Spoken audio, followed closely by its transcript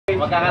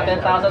Magkaka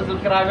 10,000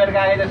 subscriber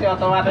kaya ito si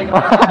automatic.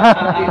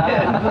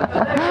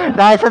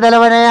 Dahil sa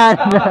dalawa na yan.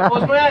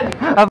 Post mo yan.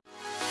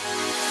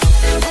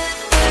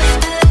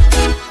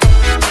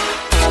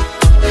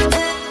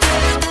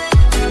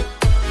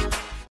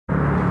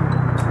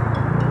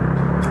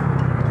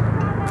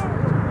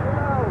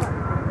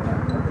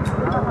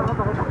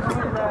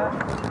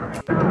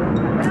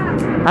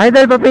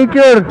 Idol,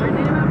 pa-picture!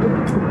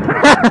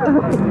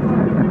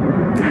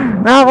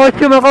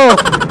 Naka-costume ako!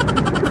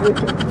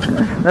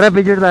 Tara,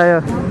 picture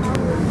tayo.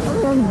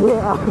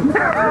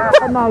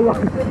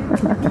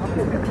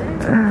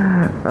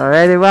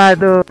 Ready, 1,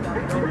 2.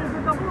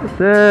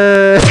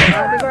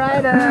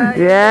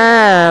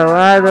 Yeah,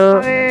 1,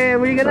 2.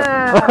 Muli ka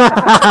na!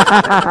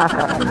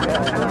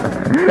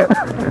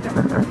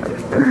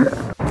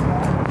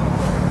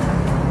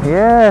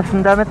 Yes,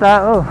 ang dami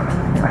tao.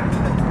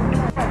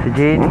 Si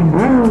Jane.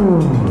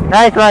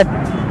 Nice one.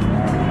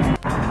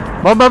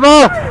 Bomba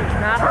mo.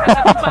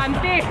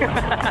 Nakakapante.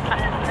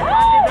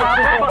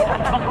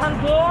 Baklang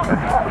ko.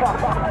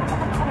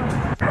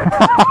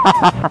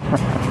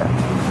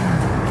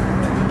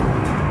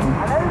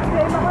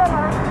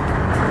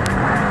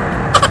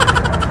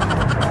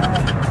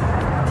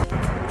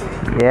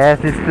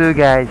 Yes, these two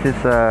guys is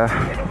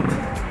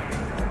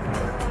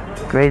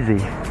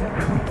crazy.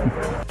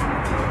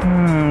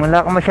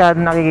 Wala akong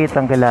masyadong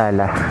nakikitang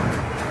kilala.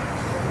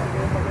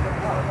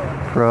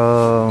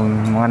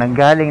 From mga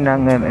nanggaling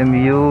ng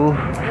MMU,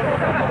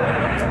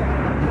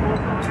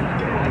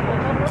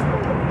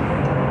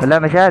 wala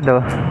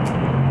masyado.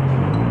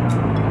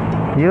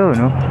 Yun,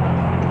 no?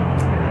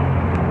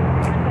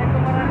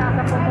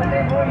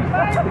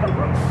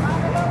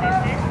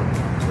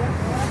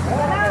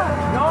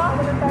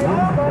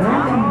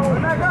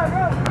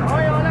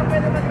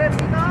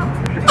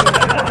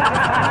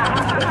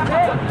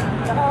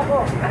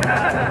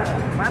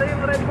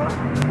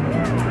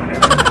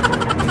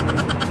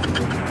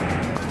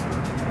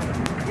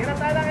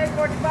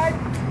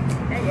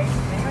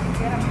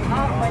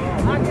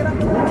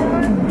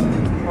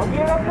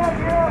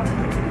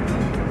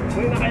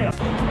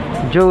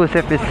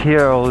 Joseph is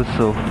here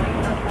also.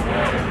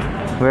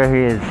 Where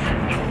he is?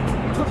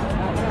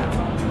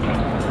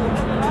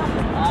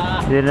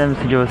 Hindi naman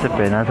si Joseph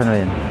eh. Nasaan na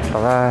yun?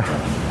 Baka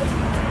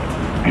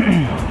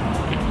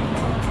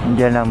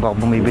diyan lang, baka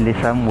bumibili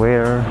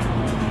somewhere.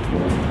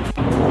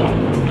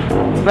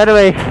 By the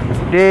way,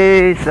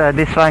 this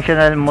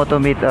Dysfunctional Moto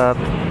meetup,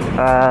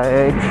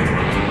 it's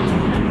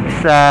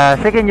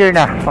second year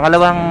na.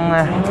 Pangalawang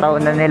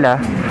taon na nila.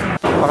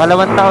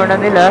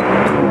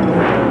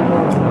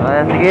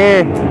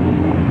 Sige.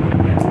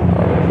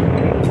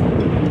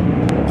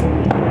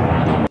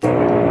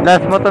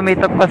 Last Moto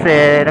meetup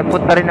kasi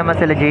nagpunta rin naman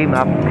sila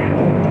J-Mac.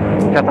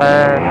 Tsaka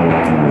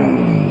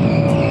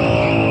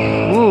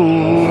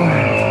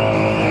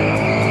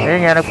ayun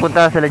nga,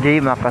 nagpunta sila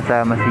J-Mac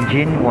kasama si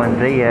Jin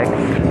 1ZX.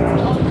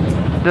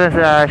 Doon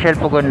sa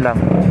Shellpogon lang.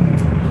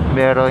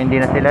 Pero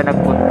hindi na sila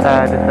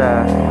nagpunta doon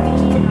sa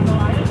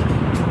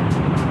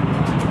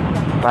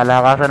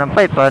palakasan ng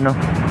pipe, ano?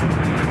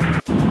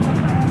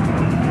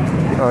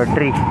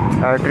 R3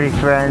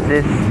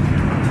 Francis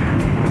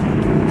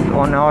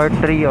on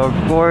R3 of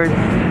course,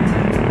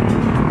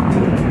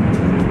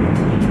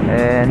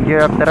 and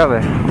gear up the rubber.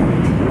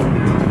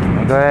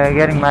 I'm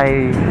getting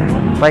my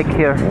bike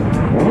here.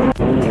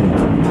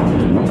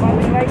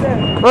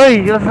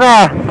 Uy,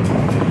 Yosa!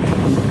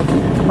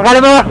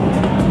 Pangalan mo?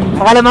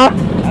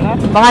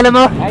 Pangalan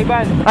mo?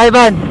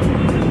 Ivan.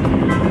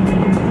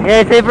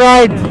 Yeah, safe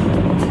ride.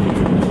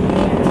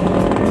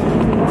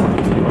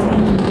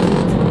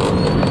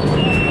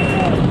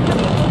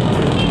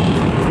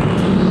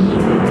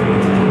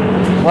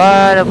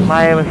 One of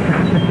my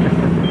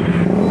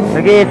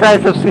nag-iisa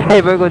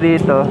subscriber ko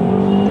dito.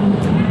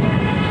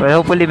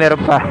 Well, hopefully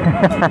meron pa.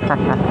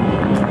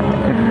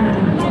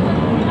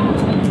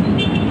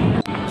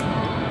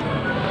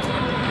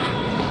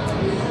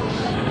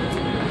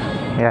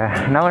 Yeah,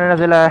 nauna na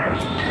sila.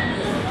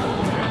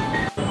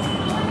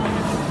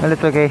 Well,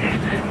 it's okay.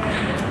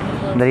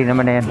 Dali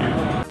naman na yan.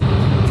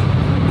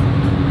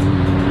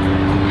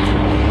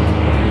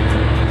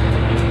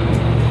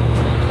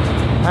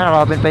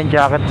 Nakapin pa yung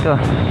jacket ko.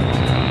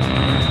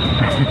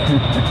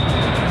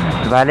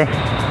 Bale.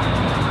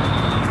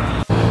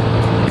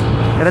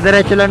 Pero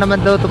diretso lang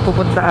naman daw ito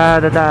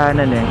pupunta,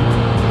 dadaanan eh.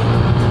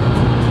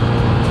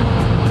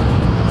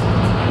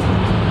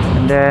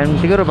 And then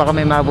siguro baka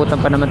may maabutan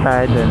pa naman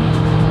tayo dun.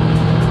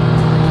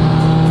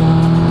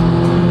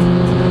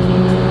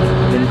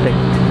 Bintek.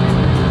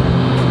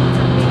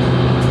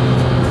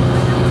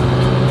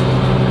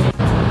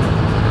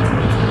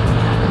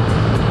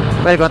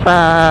 Well,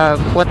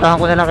 puntahan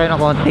ko na lang kayo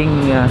ng konting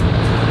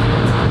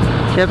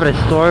syempre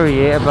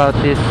story about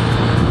this,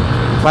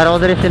 para ko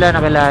na rin sila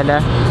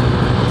nakilala.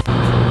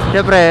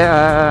 Syempre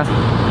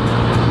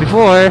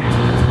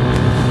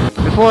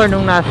before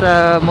nung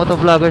nasa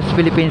Motovloggers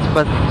Philippines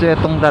pa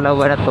itong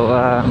dalawa na to,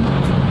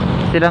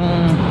 silang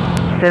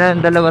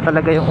dalawa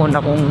talaga yung una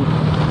kong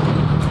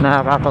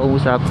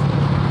nakakausap.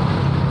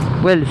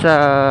 well, sa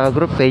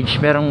group page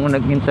merong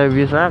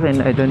nag-interview sa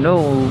akin. I don't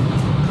know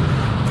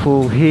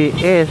who he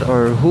is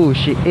or who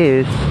she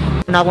is.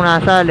 Na ako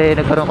nasali,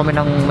 nagkaroon kami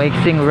ng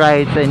mixing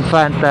ride sa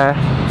Infanta.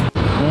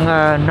 Ang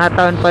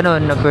nataon pa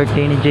noon na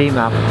birthday ni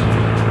J-Mac.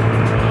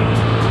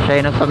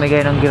 Siya yung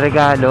nagpamigay ng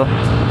regalo.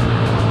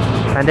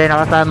 And then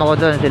nakasama ko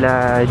doon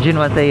sila Jin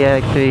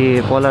 1CX,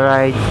 si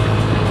Polaroid,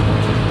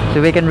 si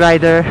Weekend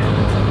Rider.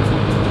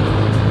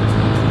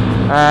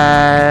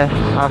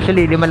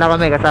 Actually 5 na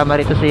kami, kasama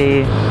rito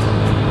si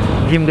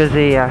Jim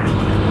Gazea.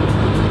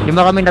 5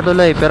 kami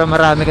natuloy, pero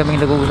marami kaming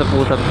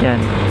nag-uusap-usap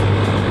niyan.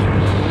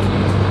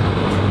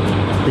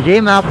 Si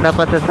J-Mac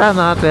dapat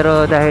sasama,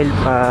 pero dahil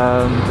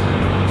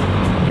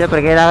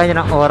siyempre kailangan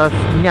niya ng oras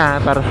niya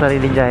para sa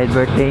sarili niya, dahil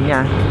birthday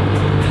niya.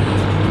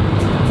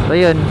 So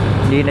yun,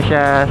 hindi na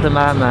siya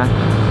sumama.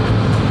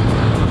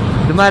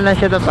 Dumaan lang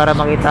siya doon para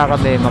makita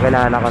kami,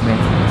 makilala kami.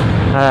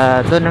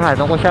 Doon na nga,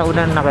 doon ko siya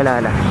unang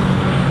nakilala.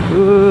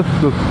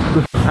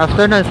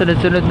 After nun,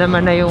 sunod-sunod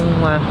naman na yung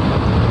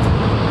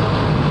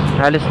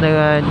halos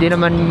na hindi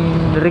naman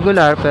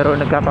regular, pero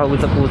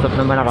nagkakausap-usap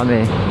naman na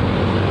kami.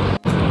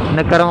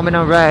 Nagkaroon kami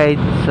ng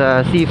ride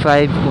sa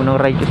C5, unang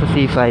ride ko sa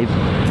C5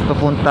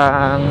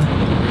 papuntang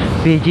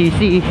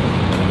BGC.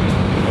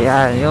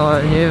 Ayan,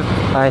 yung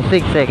I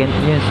think second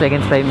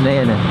time na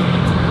yan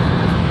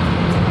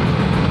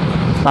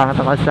pangat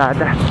ang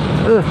kalsada.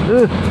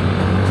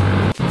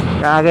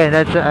 Again,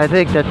 I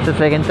think that's the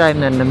second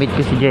time na na-meet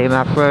ko si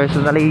J-Mac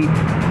personally,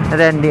 and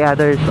then the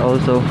others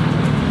also.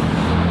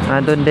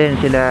 Nandun din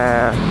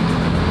sila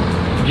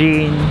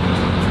Jean.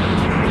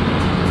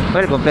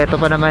 Well,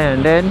 kompleto pa naman yun.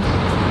 Then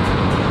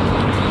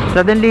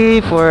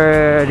suddenly, for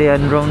the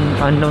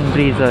unknown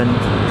reason,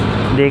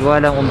 hindi ko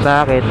alam kung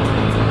bakit,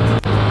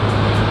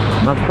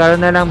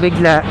 magkaroon na lang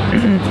bigla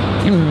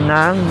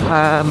ng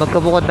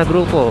magkabukod na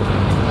grupo.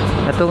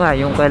 Ito nga,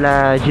 yung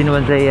kala Jin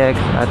 1CX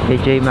at kay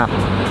J-Mac.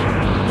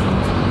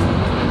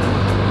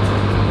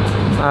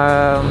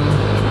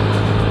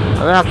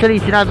 Actually,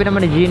 sinabi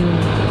naman ni Jin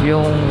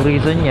yung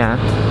reason niya.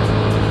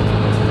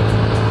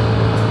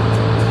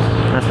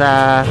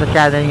 Nasa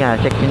channel niya,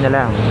 check nyo na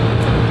lang.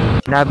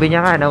 Sinabi niya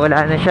nga,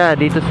 nawala na siya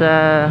dito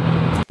sa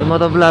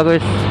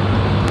Motovloggers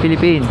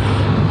Philippines.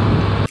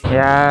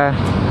 Kaya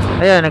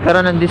ayun,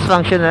 nagkaroon ng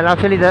Dysfunctional.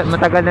 Actually,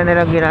 matagal na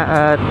nilang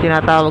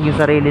tinatawag yung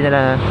sarili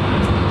nila,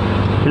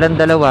 silang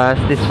dalawa,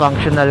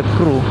 Dysfunctional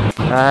crew.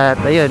 At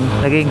ayun,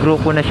 naging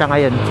grupo na siya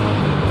ngayon.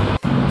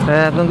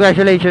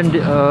 Congratulations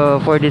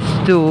for these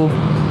two,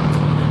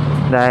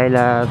 dahil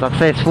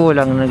successful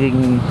ang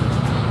naging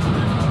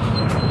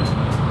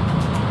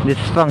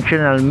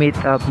Dysfunctional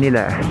meetup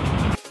nila.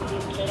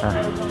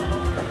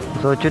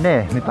 So yun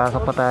may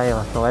pasok pa tayo,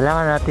 so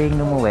kailangan nating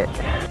umuwi.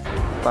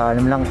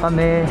 Paalam lang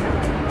kami.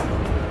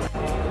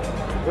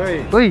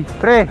 Uy,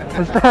 pre,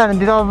 basta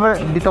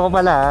dito ko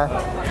pala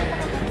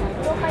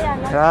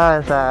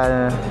sa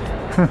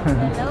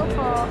Hello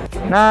po.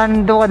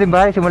 nandun ka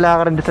diba? Simula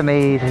ka rin doon sa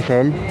may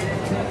Shell?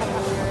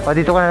 O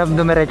dito ka na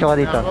dumiretso ka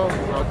dito?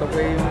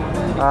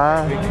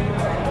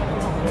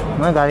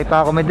 Galing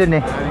pa ako may dun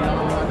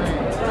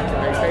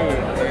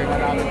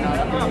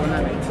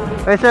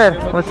sir,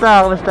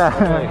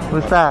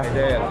 kumusta?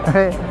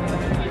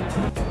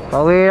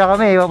 Pauwi na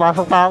kami,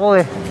 papasok pa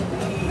ako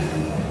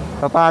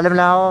papaalam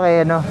lang ako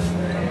kay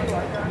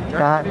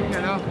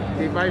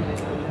T5.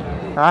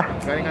 Ha?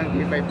 Galing ang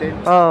T5 din.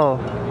 Oo.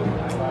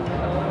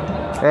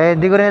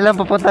 Hindi ko rin alam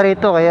papunta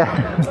rito, kaya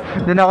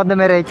doon ako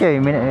dumiretso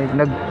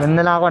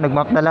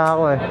nag-map na lang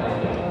ako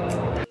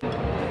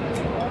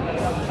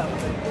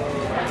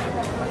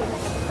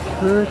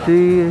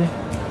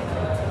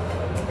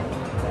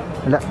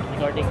Wala.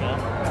 Recording ka?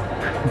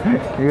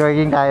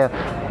 Recording tayo.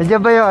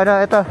 Nandiyan ba yung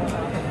ito?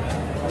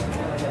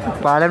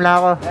 Paalam lang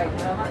ako.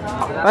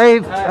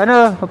 Ay,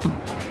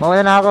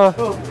 mawala na ako.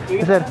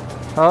 Sir.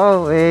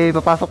 Oo,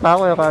 papasok na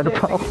ako. Pa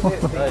ako.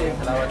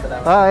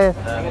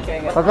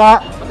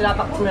 Pagka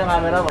Tinatakbo mo yung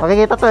camera mo.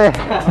 makikita to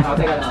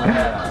Okay ka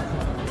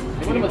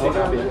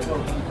lang.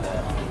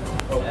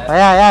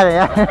 Ayan.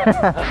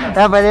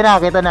 Ayan, pwede na,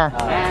 kita na.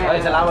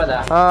 Okay, salamat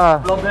Oo.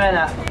 Upload mo yan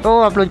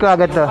Oo, upload ko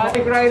agad to.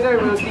 Bike rider,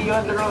 we'll see you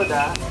on the road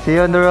See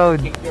you on the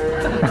road.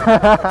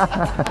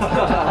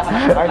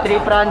 R3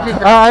 Francis.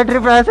 R3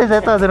 Francis,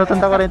 ito,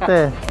 sinusunta ko rin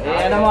to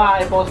Ano mo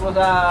i-post mo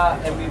sa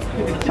MVP.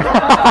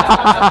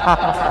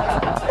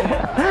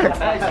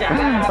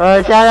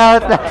 Shout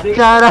out. Hindi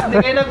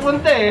kayo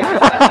nagpunta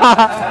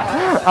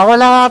Ako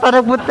lang ata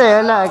nagpunta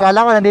wala,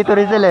 akala ko nandito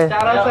rin sila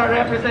Shout out sa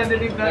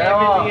representative ng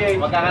MBTA.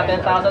 Magkaka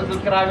 10,000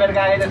 subscriber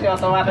kaya na si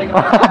automatic.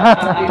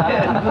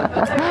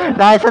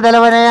 Dahil sa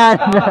dalawa na yan.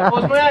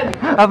 Post mo yan.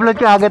 Upload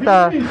ko agad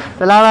to.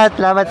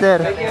 Salamat sir.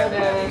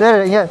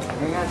 Sir, yan.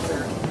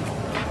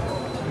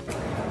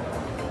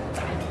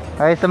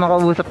 Ay, sa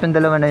makausap yung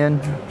dalawa na yun.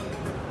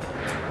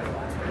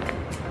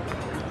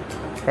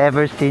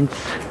 Ever since.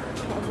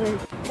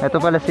 Ito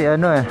pala si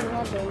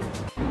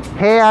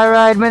Hey, I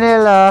ride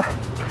Manila.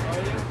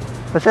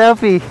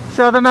 Pa-selfie.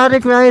 Sa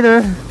automatic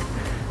rider.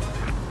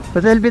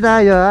 Pa-selfie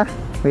tayo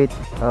Wait.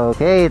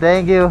 Okay,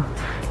 thank you.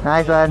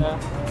 Nice one.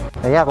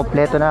 Kaya,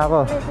 kompleto na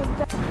ako.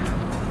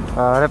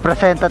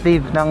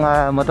 Representative ng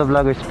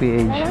Motovloggers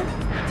PH.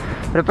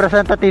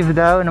 Representative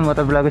daw ng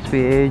Motovloggers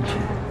PH.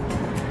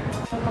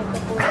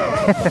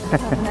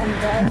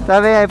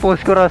 Sabi ay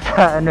post ko raw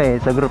sa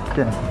sa group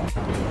dyan.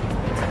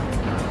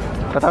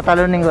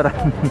 Patatalunin ko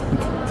rin.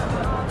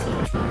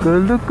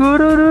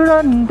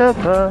 Kulukururanda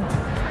ka.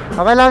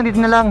 Okay lang,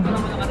 dito na lang.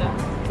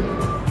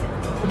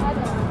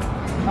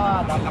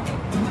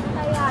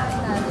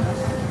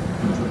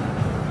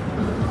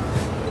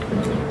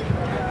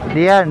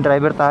 Di yan,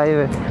 driver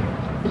tayo eh.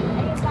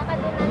 Ayun,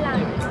 kakalo na lang.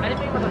 Ano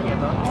po yung motor niya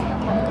to?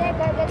 Hindi,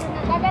 gagano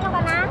na. Gagano ka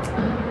na?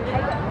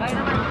 Kaya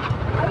naman.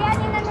 Ayan,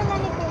 inano na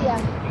ni Kuya.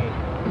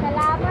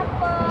 Salamat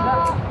po.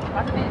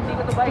 Kasi hindi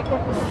ko to bike.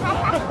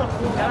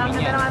 Salamat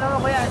na lang ano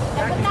ko yan.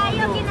 Sabi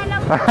tayo, ginalaw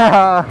po.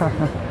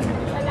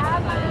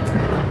 Salamat.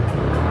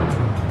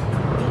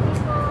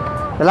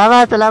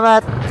 Salamat,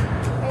 salamat.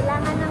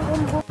 Kailangan ng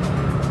umbo.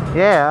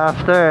 Yeah,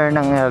 after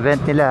ng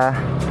event nila,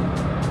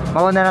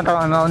 mauna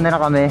na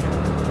kami.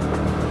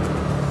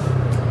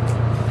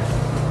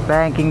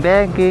 Banking.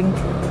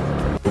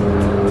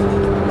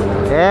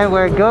 And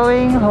we're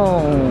going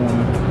home.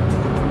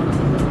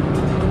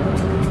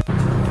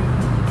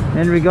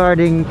 And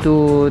regarding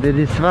to the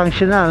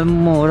Dysfunctional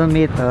Moto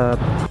meetup,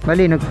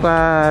 bali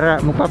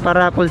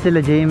magpaparapol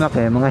sila JMac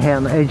mga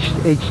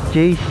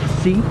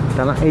HJC,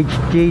 tama,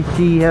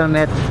 HJC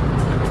helmets.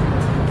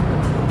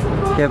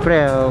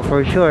 Siyempre,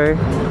 for sure,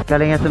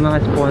 galing sa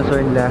mga sponsor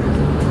nila.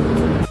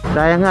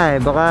 Sayang nga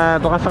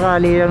baka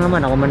sakali lang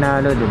naman ako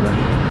manalo, di ba?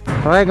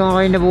 Okay, kung ako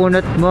yung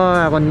nabunot mo,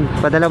 kung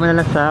padala mo na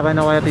lang sa akin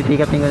o kaya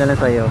pipikapin ko na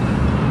lang sa'yo.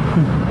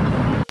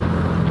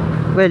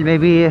 Well,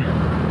 maybe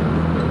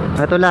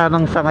ito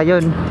lamang sa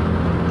ngayon.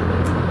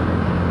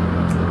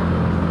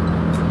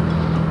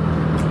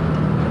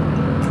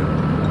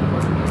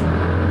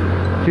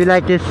 If you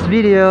like this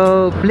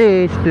video,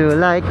 please do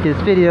like this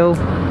video,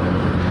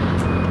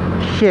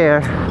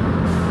 share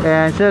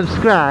and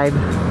subscribe.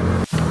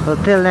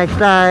 Until next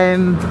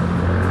time,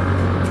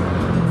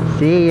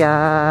 see ya.